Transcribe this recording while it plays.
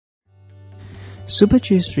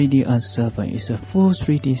SuperGIS 3D Earth Server is a full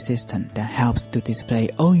 3D system that helps to display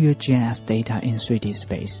all your GIS data in 3D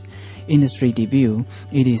space. In the 3D view,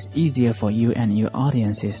 it is easier for you and your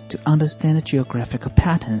audiences to understand the geographical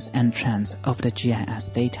patterns and trends of the GIS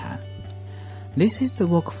data. This is the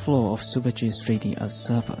workflow of SuperGIS 3D Earth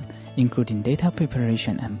Server, including data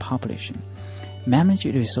preparation and publishing,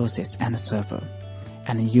 managing resources and server,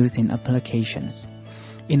 and using applications.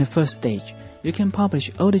 In the first stage, you can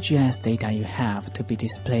publish all the GIS data you have to be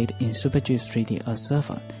displayed in SuperGIS 3D Earth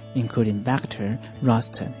Server, including vector,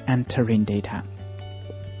 raster, and terrain data.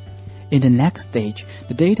 In the next stage,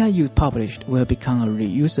 the data you published will become a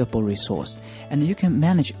reusable resource, and you can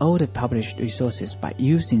manage all the published resources by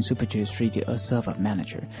using SuperGIS 3D Earth Server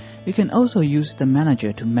Manager. You can also use the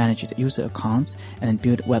manager to manage the user accounts and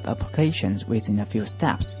build web applications within a few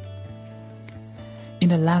steps. In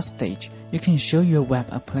the last stage, you can show your web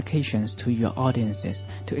applications to your audiences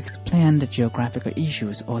to explain the geographical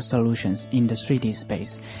issues or solutions in the 3D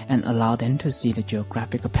space and allow them to see the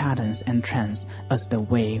geographical patterns and trends as the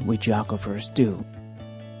way we geographers do.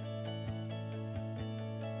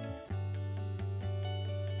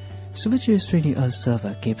 SuperGIS 3D Earth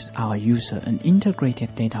Server gives our user an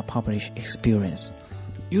integrated data publish experience.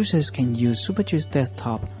 Users can use SuperGIS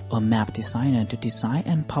Desktop or Map Designer to design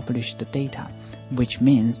and publish the data, which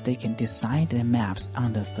means they can design their maps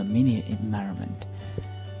under familiar environment.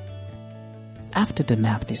 After the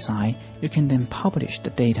map design, you can then publish the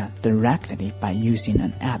data directly by using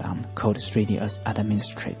an add-on called 3D Earth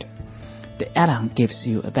Administrator. The add-on gives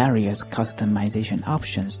you various customization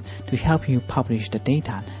options to help you publish the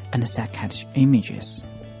data and set cache images.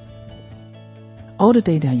 All the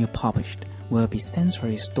data you published will be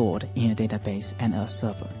centrally stored in a database and a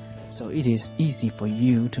server, so it is easy for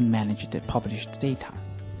you to manage the published data.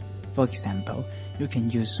 For example, you can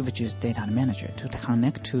use SuperGIS Data Manager to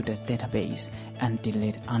connect to the database and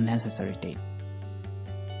delete unnecessary data.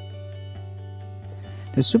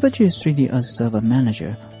 The SuperGIS 3D Earth Server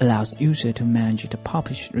Manager allows users to manage the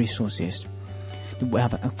published resources, the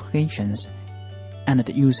web applications, and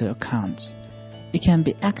the user accounts. It can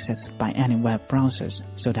be accessed by any web browsers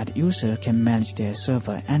so that users can manage their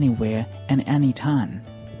server anywhere and anytime.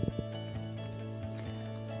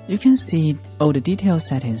 You can see all the detailed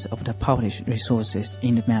settings of the published resources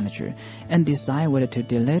in the manager and decide whether to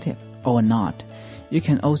delete it or not. You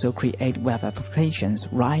can also create web applications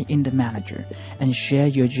right in the manager and share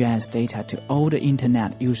your GIS data to all the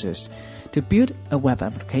internet users. To build a web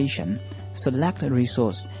application, select the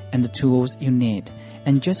resource and the tools you need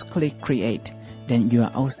and just click Create, then you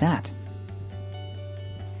are all set.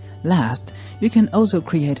 Last, you can also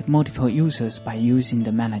create multiple users by using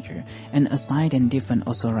the manager and assign them different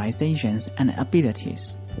authorizations and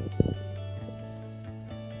abilities.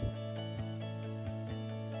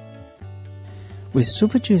 With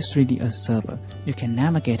SuperGIS 3D Earth Server, you can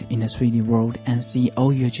navigate in the 3D world and see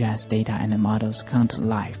all your GIS data and models come to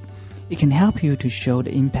life. It can help you to show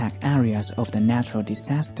the impact areas of the natural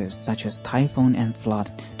disasters such as typhoon and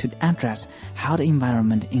flood to address how the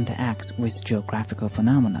environment interacts with geographical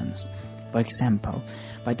phenomena. For example,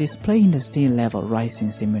 by displaying the sea level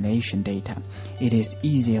rising simulation data, it is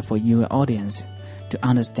easier for your audience to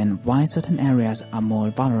understand why certain areas are more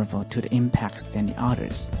vulnerable to the impacts than the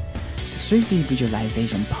others. The 3D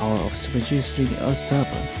visualization power of SuperGIS 3D Earth Server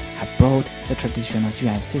have brought the traditional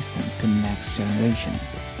GIS system to the next generation.